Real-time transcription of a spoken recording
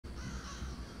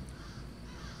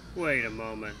Wait a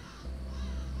moment.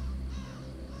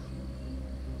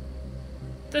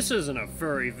 This isn't a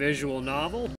furry visual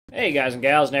novel. Hey guys and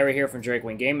gals, Nary here from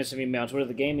Drakewing Gaming. Some of me on Twitter,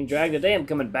 the Gaming Drag. Today I'm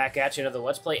coming back at you another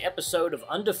Let's Play episode of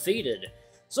Undefeated.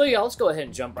 So yeah, let's go ahead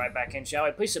and jump right back in, shall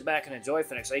we? Please sit back and enjoy. For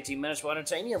the next 18 minutes will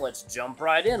entertain you. Let's jump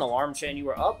right in. Alarm chain, you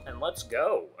are up, and let's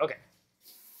go. Okay.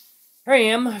 Here I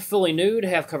am, fully nude,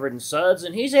 half covered in suds,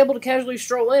 and he's able to casually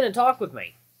stroll in and talk with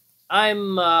me.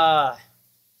 I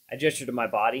gesture to my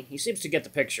body. He seems to get the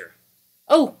picture.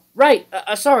 Oh, right,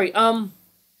 sorry,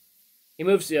 He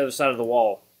moves to the other side of the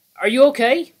wall. Are you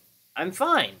okay? I'm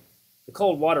fine. The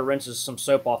cold water rinses some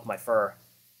soap off my fur.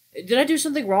 Did I do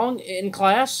something wrong in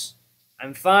class?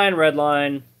 I'm fine,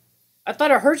 Redline. I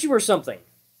thought I hurt you or something.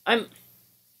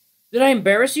 Did I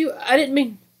embarrass you? I didn't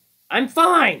mean... I'm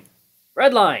fine!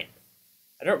 Redline!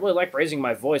 I don't really like raising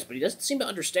my voice, but he doesn't seem to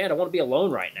understand I want to be alone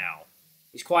right now.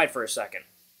 He's quiet for a second.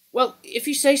 Well, if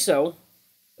you say so.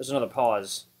 There's another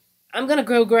pause. I'm gonna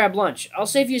go grab lunch. I'll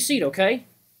save you a seat, okay?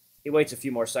 He waits a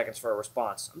few more seconds for a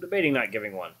response. I'm debating not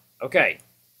giving one. Okay.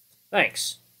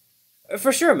 Thanks.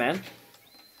 For sure, man.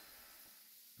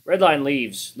 Redline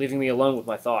leaves, leaving me alone with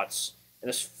my thoughts. In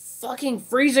this fucking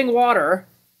freezing water,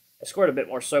 I squirt a bit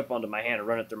more soap onto my hand and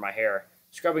run it through my hair,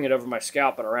 scrubbing it over my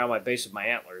scalp and around my base of my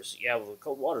antlers. Yeah, well, the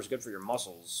cold water is good for your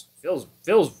muscles. It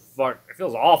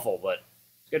feels awful, but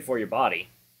it's good for your body.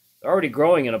 They're already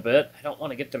growing in a bit. I don't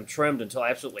want to get them trimmed until I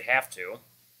absolutely have to.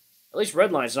 At least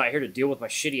Redline's not here to deal with my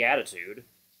shitty attitude.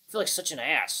 I feel like such an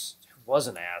ass. I was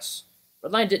an ass.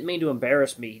 Redline didn't mean to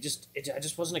embarrass me. I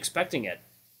just wasn't expecting it.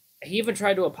 He even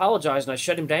tried to apologize, and I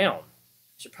shut him down.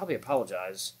 I should probably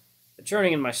apologize. The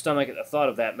churning in my stomach at the thought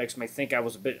of that makes me think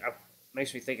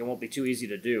makes me think it won't be too easy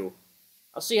to do.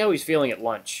 I'll see how he's feeling at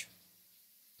lunch.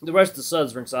 The rest of the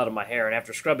suds rinse out of my hair, and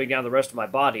after scrubbing down the rest of my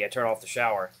body, I turn off the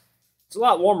shower. It's a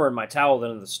lot warmer in my towel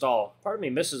than in the stall. Part of me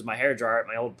misses my hairdryer at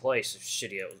my old place, as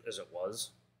shitty as it was.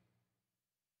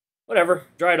 Whatever.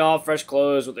 Dried off, fresh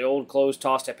clothes, with the old clothes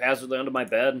tossed haphazardly under my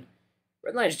bed.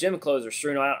 Redline's gym clothes are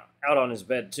strewn out on his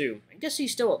bed, too. I guess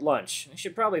he's still at lunch. I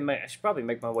should probably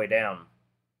make my way down.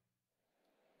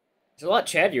 It's a lot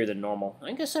chattier than normal.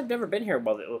 I guess I've never been here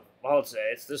while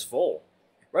it's this full.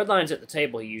 Redline's at the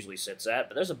table he usually sits at,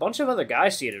 but there's a bunch of other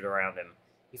guys seated around him.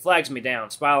 He flags me down,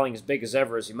 smiling as big as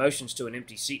ever as he motions to an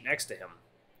empty seat next to him.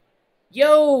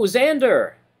 Yo,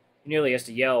 Zander! He nearly has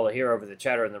to yell to hear over the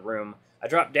chatter in the room. I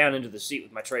drop down into the seat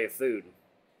with my tray of food.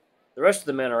 The rest of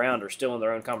the men around are still in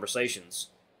their own conversations.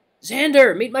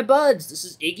 Zander, meet my buds! This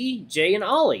is Iggy, Jay, and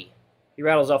Ollie. He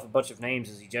rattles off a bunch of names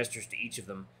as he gestures to each of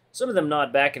them. Some of them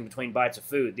nod back in between bites of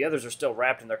food. The others are still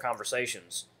wrapped in their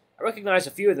conversations. I recognize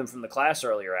a few of them from the class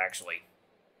earlier, actually.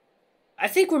 I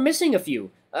think we're missing a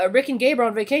few. Rick and Gabe are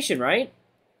on vacation, right?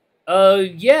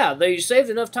 Yeah, they saved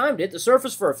enough time to hit the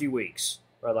surface for a few weeks.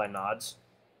 Redline nods.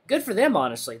 Good for them,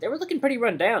 honestly. They were looking pretty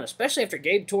run down, especially after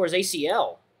Gabe tore his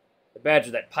ACL. The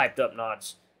badger that piped up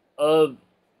nods.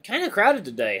 Kinda crowded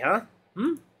today, huh?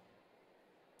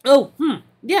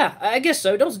 Yeah, I guess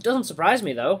so. Doesn't surprise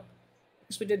me, though. I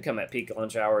guess we did come at peak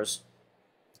lunch hours.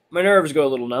 My nerves go a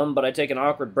little numb, but I take an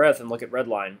awkward breath and look at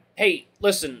Redline. Hey,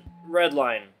 listen,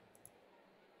 Redline.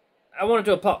 I wanted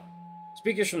to apologize.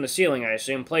 Speakers from the ceiling, I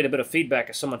assume, played a bit of feedback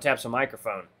as someone taps a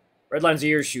microphone. Redline's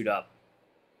ears shoot up.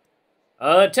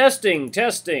 Testing.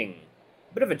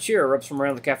 A bit of a cheer erupts from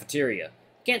around the cafeteria.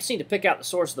 Can't seem to pick out the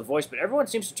source of the voice, but everyone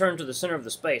seems to turn to the center of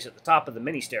the space at the top of the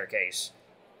mini staircase.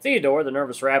 Theodore, the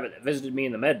nervous rabbit that visited me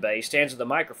in the med bay, stands with the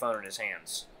microphone in his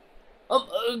hands.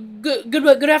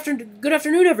 Good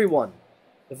afternoon, everyone.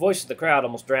 The voice of the crowd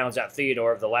almost drowns out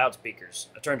Theodore of the loudspeakers.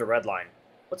 I turn to Redline.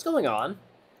 What's going on?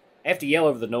 I have to yell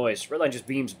over the noise. Redline just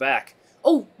beams back.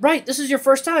 Oh, right, this is your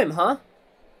first time, huh?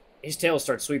 His tail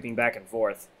starts sweeping back and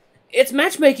forth. It's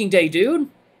matchmaking day, dude.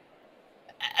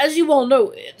 As you all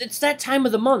know, it's that time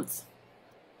of the month.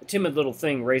 The timid little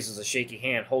thing raises a shaky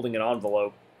hand, holding an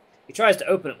envelope. He tries to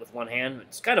open it with one hand.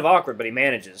 It's kind of awkward, but he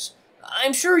manages.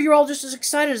 I'm sure you're all just as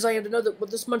excited as I am to know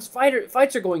what this month's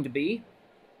fights are going to be.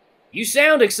 You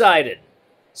sound excited!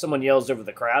 Someone yells over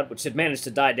the crowd, which had managed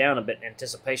to die down a bit in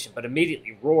anticipation, but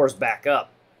immediately roars back up.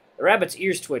 The rabbit's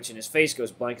ears twitch and his face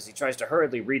goes blank as he tries to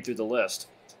hurriedly read through the list.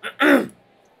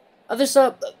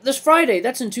 This Friday,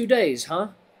 that's in 2 days, huh?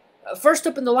 First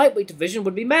up in the lightweight division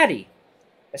would be Maddie.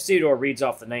 As Theodore reads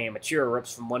off the name, a cheer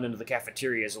erupts from one end of the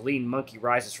cafeteria as a lean monkey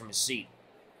rises from his seat.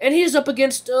 And he is up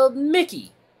against,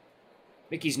 Mickey.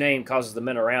 Mickey's name causes the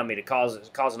men around me to cause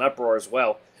an uproar as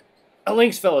well. A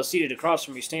lynx fellow seated across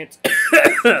from me stands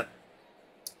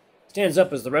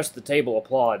up as the rest of the table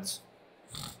applauds.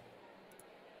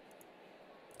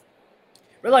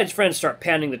 Redline's friends start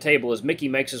pounding the table as Mickey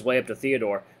makes his way up to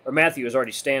Theodore, where Matthew is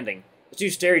already standing. The two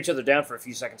stare each other down for a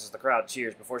few seconds as the crowd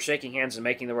cheers, before shaking hands and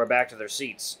making their way back to their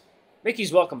seats.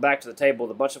 Mickey's welcomed back to the table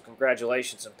with a bunch of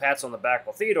congratulations and pats on the back,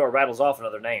 while Theodore rattles off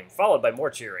another name, followed by more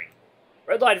cheering.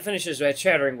 Redline finishes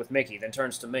chattering with Mickey, then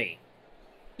turns to me.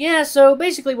 Yeah, so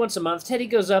basically once a month, Teddy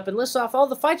goes up and lists off all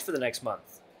the fights for the next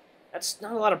month. That's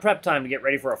not a lot of prep time to get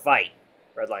ready for a fight,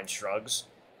 Redline shrugs.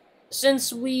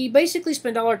 Since we basically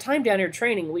spend all our time down here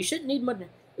training, we shouldn't need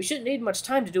much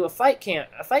time to do a fight camp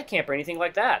or anything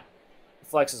like that. He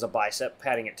flexes a bicep,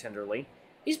 patting it tenderly.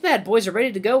 These bad boys are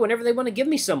ready to go whenever they want to give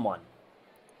me someone.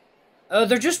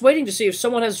 They're just waiting to see if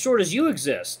someone as short as you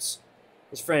exists.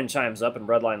 His friend chimes up and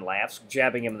Redline laughs,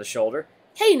 jabbing him in the shoulder.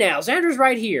 Hey now, Zander's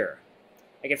right here.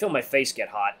 I can feel my face get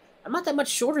hot. I'm not that much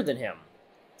shorter than him.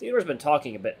 Theodore's been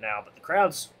talking a bit now, but the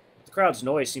crowd's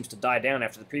noise seems to die down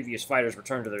after the previous fighters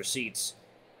return to their seats.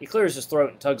 He clears his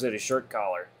throat and tugs at his shirt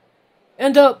collar.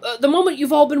 And, the moment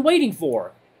you've all been waiting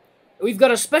for. We've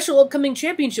got a special upcoming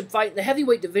championship fight in the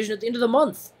heavyweight division at the end of the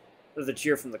month. There's a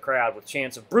cheer from the crowd with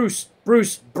chants of Bruce,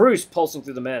 Bruce, Bruce pulsing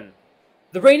through the men.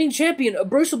 The reigning champion,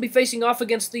 Bruce, will be facing off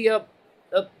against the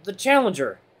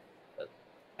challenger,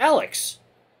 Alex.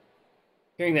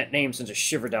 Hearing that name sends a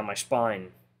shiver down my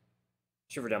spine.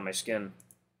 Shiver down my skin.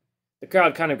 The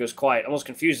crowd kind of goes quiet, almost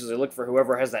confused as I look for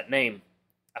whoever has that name.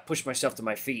 I push myself to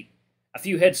my feet. A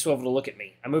few heads swivel to look at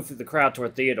me. I move through the crowd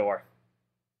toward Theodore.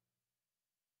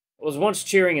 What was once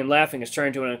cheering and laughing has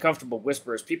turned to an uncomfortable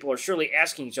whisper as people are surely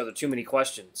asking each other too many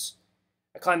questions.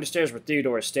 I climb the stairs where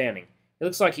Theodore is standing. It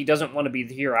looks like he doesn't want to be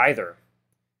here either.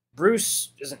 Bruce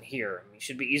isn't here. He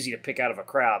should be easy to pick out of a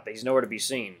crowd, but he's nowhere to be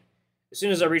seen. As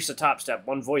soon as I reach the top step,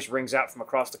 one voice rings out from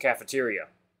across the cafeteria.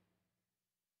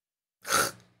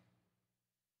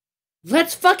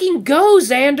 Let's fucking go,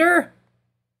 Zander!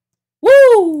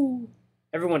 Woo!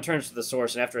 Everyone turns to the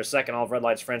source, and after a second, all of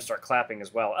Redline's friends start clapping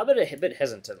as well, albeit a bit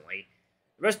hesitantly.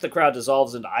 The rest of the crowd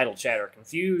dissolves into idle chatter,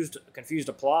 confused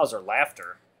applause or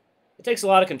laughter. It takes a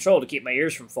lot of control to keep my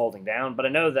ears from folding down, but I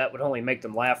know that would only make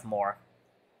them laugh more.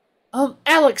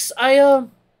 Alex, I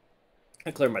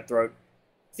clear my throat.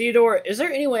 Theodore, is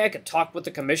there any way I could talk with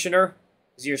the commissioner?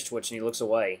 His ears twitch and he looks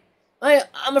away.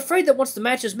 I'm afraid that once the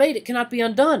match is made, it cannot be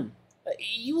undone.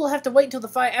 You will have to wait until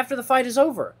after the fight is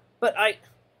over. But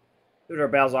Theodore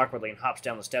bows awkwardly and hops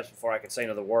down the steps before I can say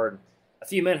another word. A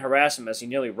few men harass him as he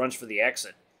nearly runs for the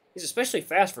exit. He's especially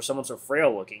fast for someone so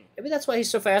frail-looking. Maybe that's why he's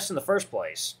so fast in the first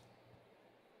place.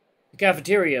 The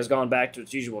cafeteria has gone back to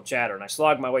its usual chatter, and I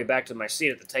slog my way back to my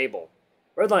seat at the table.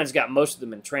 Redline's got most of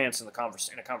them entranced in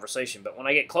a conversation, but when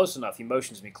I get close enough, he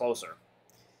motions me closer.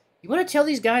 You want to tell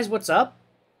these guys what's up?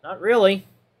 Not really.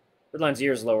 Redline's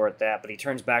ears lower at that, but he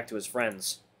turns back to his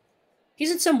friends.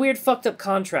 He's in some weird fucked up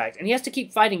contract, and he has to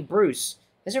keep fighting Bruce.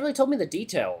 He hasn't really told me the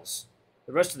details.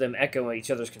 The rest of them echo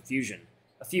each other's confusion.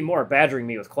 A few more are badgering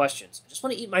me with questions. I just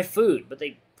want to eat my food, but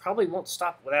they probably won't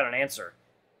stop without an answer.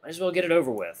 Might as well get it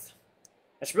over with.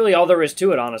 That's really all there is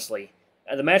to it, honestly.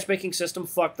 The matchmaking system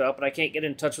fucked up, and I can't get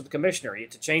in touch with the commissioner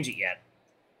to change it yet.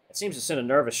 It seems to send a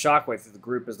nervous shockwave through the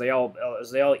group as they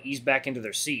all ease back into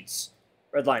their seats.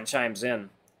 Redline chimes in.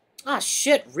 Ah,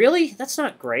 shit, really? That's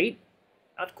not great.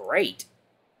 Not great.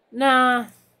 Nah.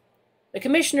 The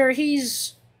commissioner,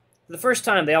 he's... For the first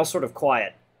time, they all sort of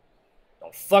quiet.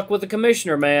 Don't fuck with the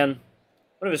commissioner, man.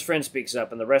 One of his friends speaks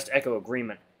up, and the rest echo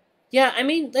agreement. Yeah, I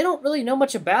mean, they don't really know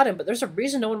much about him, but there's a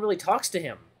reason no one really talks to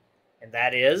him. And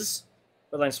that is?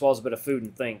 Redline swallows a bit of food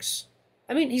and thinks.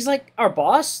 I mean, he's like our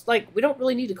boss. Like, we don't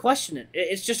really need to question it.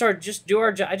 It's just we just do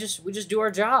our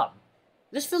job.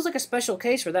 This feels like a special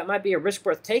case where that might be a risk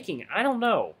worth taking. I don't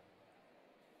know.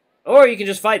 Or you can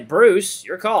just fight Bruce.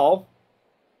 Your call.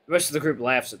 The rest of the group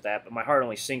laughs at that, but my heart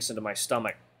only sinks into my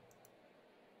stomach.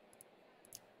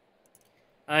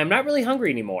 I'm not really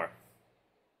hungry anymore.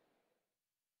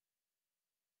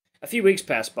 A few weeks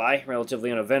pass by,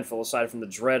 relatively uneventful aside from the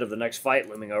dread of the next fight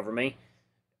looming over me.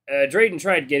 Drayden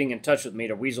tried getting in touch with me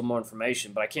to weasel more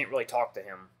information, but I can't really talk to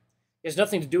him. He has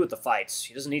nothing to do with the fights.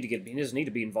 He doesn't need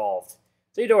to be involved.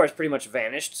 Theodore has pretty much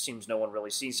vanished. Seems no one really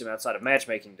sees him outside of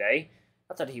matchmaking day.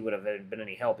 Not that he would have been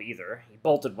any help either. He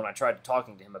bolted when I tried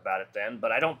talking to him about it then,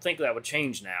 but I don't think that would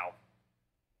change now.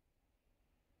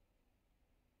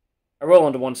 I roll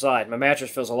onto one side. My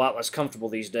mattress feels a lot less comfortable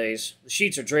these days. The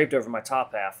sheets are draped over my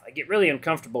top half. I get really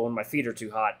uncomfortable when my feet are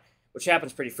too hot, which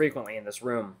happens pretty frequently in this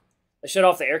room. I shut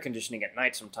off the air conditioning at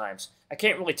night sometimes. I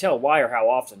can't really tell why or how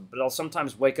often, but I'll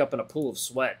sometimes wake up in a pool of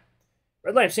sweat.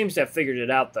 Redline seems to have figured it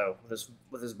out, though,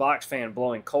 with his box fan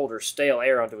blowing colder, stale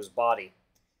air onto his body.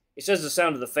 He says the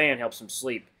sound of the fan helps him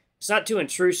sleep. It's not too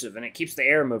intrusive, and it keeps the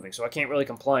air moving, so I can't really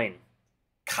complain.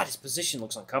 God, his position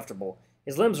looks uncomfortable.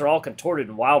 His limbs are all contorted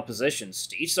in wild positions.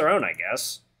 To each their own, I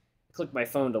guess. I click my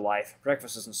phone to life.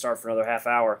 Breakfast doesn't start for another half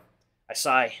hour. I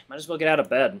sigh. Might as well get out of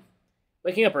bed.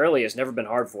 Waking up early has never been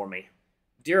hard for me.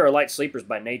 Deer are light sleepers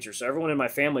by nature, so everyone in my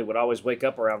family would always wake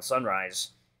up around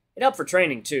sunrise. It helped for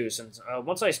training, too, since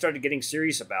once I started getting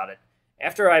serious about it.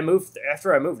 After I moved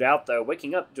out, though,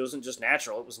 waking up wasn't just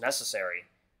natural, it was necessary.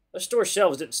 The store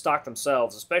shelves didn't stock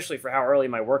themselves, especially for how early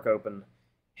my work opened.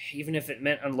 Even if it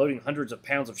meant unloading hundreds of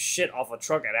pounds of shit off a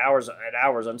truck at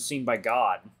hours unseen by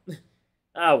God.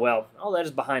 Ah, well, all that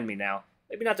is behind me now.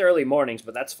 Maybe not the early mornings,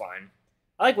 but that's fine.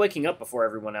 I like waking up before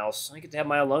everyone else. I get to have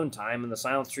my alone time, and the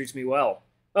silence treats me well.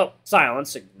 Well,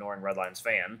 silence, ignoring Redline's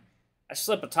fan. I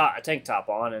slip a tank top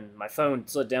on, and my phone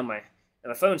slid down my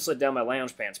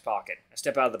lounge pants pocket. I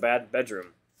step out of the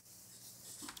bedroom.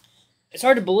 It's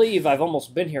hard to believe I've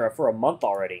almost been here for a month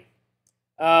already.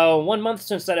 1 month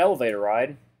since that elevator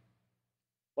ride.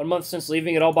 1 month since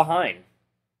leaving it all behind.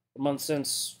 1 month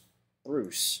since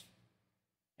Bruce.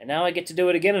 And now I get to do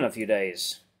it again in a few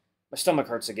days. My stomach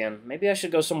hurts again. Maybe I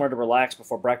should go somewhere to relax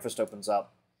before breakfast opens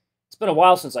up. It's been a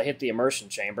while since I hit the immersion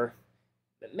chamber.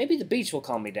 Maybe the beach will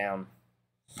calm me down.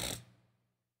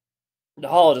 The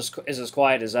hall is as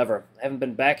quiet as ever. I haven't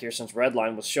been back here since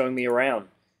Redline was showing me around.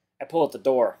 I pull at the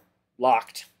door.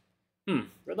 Locked.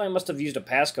 Redline must have used a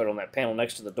passcode on that panel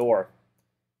next to the door.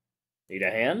 Need a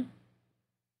hand?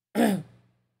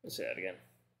 Let's say that again.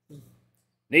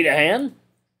 Need a hand?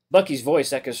 Bucky's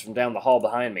voice echoes from down the hall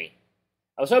behind me.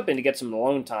 I was hoping to get some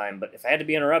alone time, but if I had to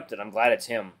be interrupted, I'm glad it's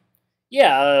him.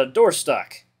 Yeah, door's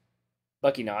stuck.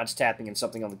 Bucky nods, tapping in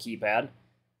something on the keypad.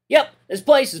 Yep, this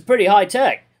place is pretty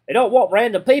high-tech. They don't want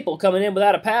random people coming in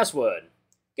without a password.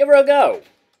 Give her a go.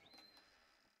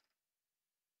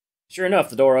 Sure enough,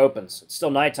 the door opens. It's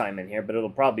still nighttime in here, but it'll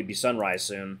probably be sunrise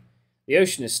soon. The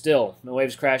ocean is still, no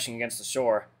waves crashing against the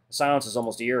shore. The silence is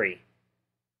almost eerie.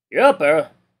 You're up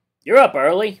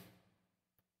early.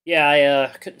 Yeah,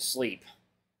 I couldn't sleep.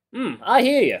 I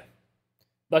hear you.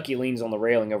 Bucky leans on the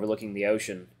railing overlooking the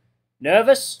ocean.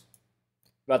 Nervous?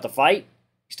 About the fight?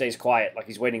 He stays quiet, like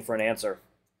he's waiting for an answer.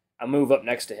 I move up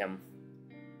next to him.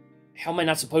 How am I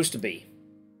not supposed to be?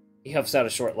 He huffs out a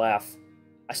short laugh.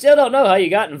 I still don't know how you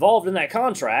got involved in that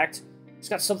contract. It's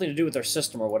got something to do with their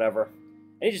system or whatever.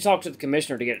 I need to talk to the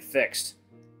commissioner to get it fixed.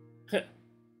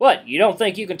 What, you don't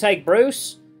think you can take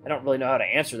Bruce? I don't really know how to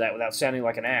answer that without sounding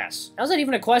like an ass. How's that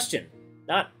even a question?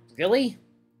 Not really?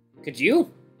 Could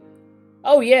you?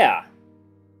 Oh, yeah.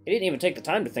 He didn't even take the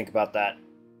time to think about that.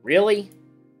 Really?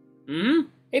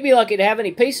 He'd be lucky to have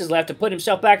any pieces left to put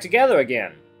himself back together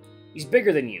again. He's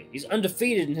bigger than you. He's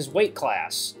undefeated in his weight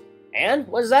class. And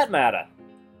what does that matter?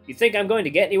 You think I'm going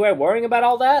to get anywhere worrying about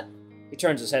all that? He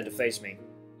turns his head to face me.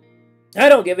 I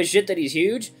don't give a shit that he's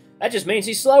huge. That just means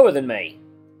he's slower than me.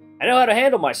 I know how to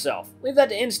handle myself. Leave that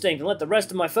to instinct and let the rest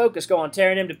of my focus go on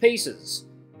tearing him to pieces.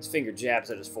 His finger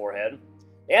jabs at his forehead.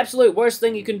 The absolute worst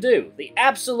thing you can do, the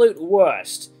absolute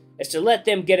worst, is to let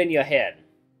them get in your head.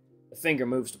 The finger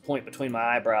moves to point between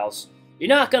my eyebrows. You're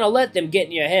not going to let them get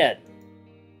in your head.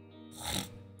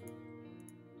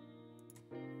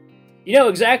 You know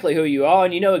exactly who you are,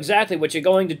 and you know exactly what you're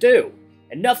going to do.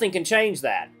 And nothing can change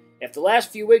that. If the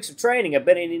last few weeks of training have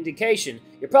been an indication,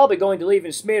 you're probably going to leave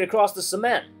him smeared across the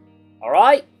cement.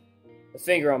 Alright? The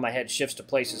finger on my head shifts to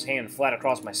place his hand flat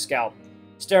across my scalp,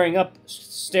 staring up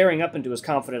into his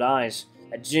confident eyes,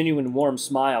 a genuine warm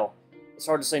smile. It's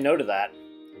hard to say no to that.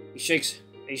 He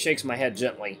shakes my head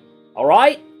gently.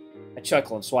 Alright? I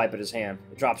chuckle and swipe at his hand.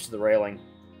 It drops to the railing.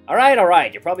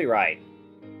 Alright, you're probably right.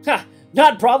 Ha!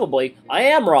 Not probably, I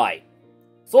am right.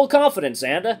 Full confidence,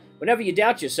 Zander. Whenever you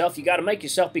doubt yourself, you gotta make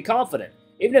yourself be confident.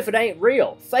 Even if it ain't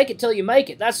real. Fake it till you make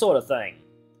it, that sort of thing.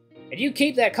 And you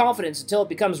keep that confidence until it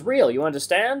becomes real, you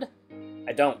understand?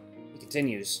 I don't. He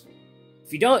continues.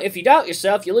 If you doubt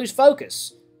yourself, you lose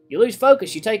focus. You lose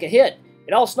focus, you take a hit.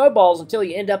 It all snowballs until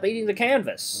you end up eating the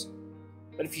canvas.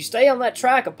 But if you stay on that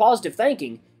track of positive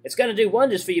thinking, it's gonna do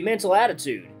wonders for your mental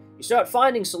attitude. You start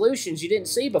finding solutions you didn't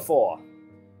see before.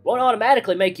 Won't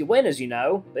automatically make you win, as you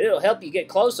know, but it'll help you get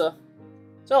closer.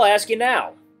 So I'll ask you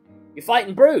now. You're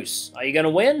fighting Bruce. Are you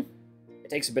gonna win? It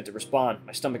takes a bit to respond.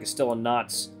 My stomach is still in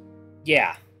knots.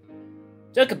 Yeah.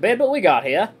 Took a bit, but we got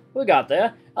here. We got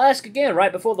there. I'll ask again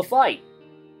right before the fight.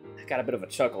 I got a bit of a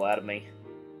chuckle out of me.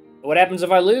 What happens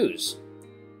if I lose?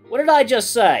 What did I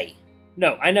just say?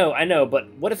 No, I know,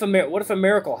 but what if a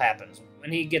miracle happens?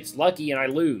 When he gets lucky and I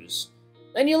lose?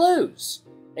 Then you lose.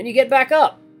 Then you get back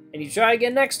up. And you try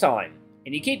again next time.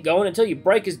 And you keep going until you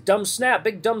break his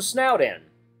big dumb snout in.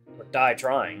 Or die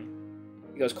trying.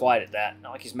 He goes quiet at that.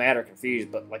 Not like he's mad or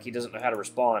confused, but like he doesn't know how to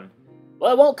respond.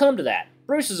 Well, it won't come to that.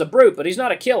 Bruce is a brute, but he's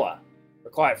not a killer.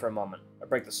 We're quiet for a moment. I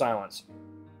break the silence.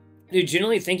 Do you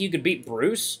genuinely think you could beat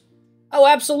Bruce? Oh,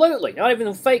 absolutely. Not even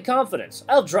with fake confidence.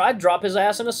 I'd drop his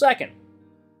ass in a second.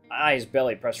 My eyes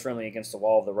belly pressed firmly against the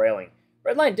wall of the railing.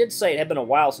 Redline did say it had been a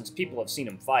while since people have seen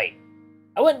him fight.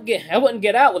 I wouldn't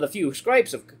get out with a few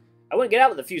scrapes, of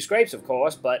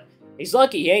course, but he's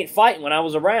lucky he ain't fighting when I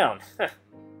was around.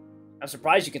 I'm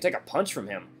surprised you can take a punch from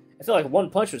him. I feel like one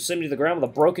punch would send me to the ground with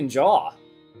a broken jaw.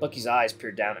 Bucky's eyes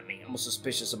peered down at me, almost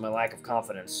suspicious of my lack of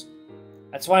confidence.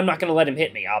 That's why I'm not going to let him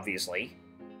hit me, obviously.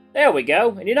 There we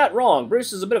go, and you're not wrong.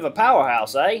 Bruce is a bit of a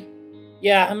powerhouse, eh?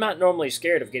 Yeah, I'm not normally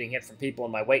scared of getting hit from people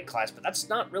in my weight class, but that's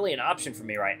not really an option for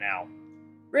me right now.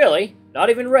 Really? Not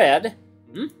even Red?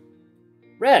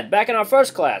 Red, back in our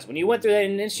first class, when you went through that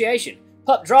initiation,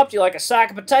 Pup dropped you like a sack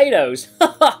of potatoes.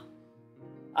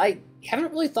 I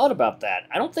haven't really thought about that.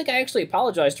 I don't think I actually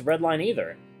apologized to Redline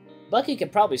either. Bucky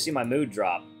could probably see my mood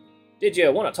drop. Did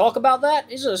you want to talk about that?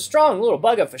 He's a strong little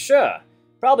bugger for sure.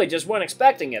 Probably just weren't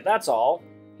expecting it, that's all.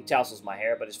 He tousles my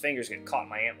hair, but his fingers get caught in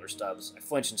my antler stubs. I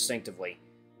flinch instinctively.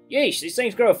 Yeesh, these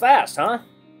things grow fast, huh?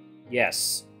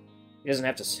 Yes. He doesn't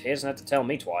have to tell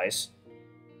me twice.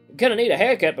 You're gonna need a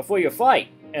haircut before your fight.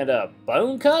 And a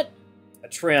bone cut? A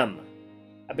trim.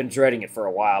 I've been dreading it for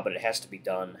a while, but it has to be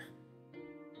done.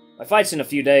 My fight's in a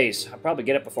few days. I'll probably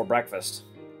get up before breakfast.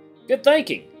 Good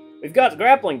thinking. We've got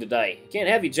grappling today. Can't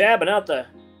have you jabbing out the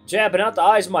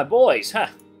eyes of my boys, huh?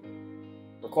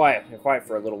 We're quiet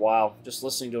for a little while, just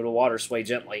listening to the water sway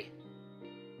gently.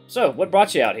 So, what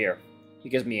brought you out here? He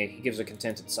gives a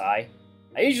contented sigh.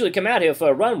 I usually come out here for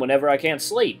a run whenever I can't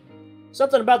sleep.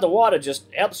 Something about the water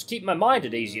just helps keep my mind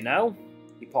at ease, you know?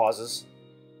 He pauses.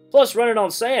 Plus, running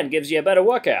on sand gives you a better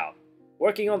workout.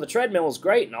 Working on the treadmill is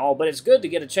great and all, but it's good to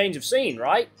get a change of scene,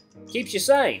 right? Keeps you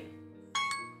sane.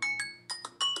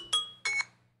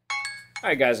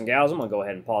 Alright guys and gals, I'm going to go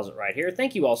ahead and pause it right here.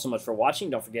 Thank you all so much for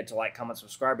watching. Don't forget to like, comment,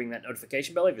 subscribe, ring that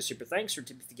notification bell. Leave a super thanks or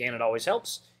tip if you can, it always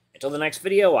helps. Until the next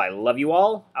video, I love you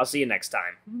all. I'll see you next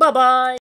time. Bye-bye!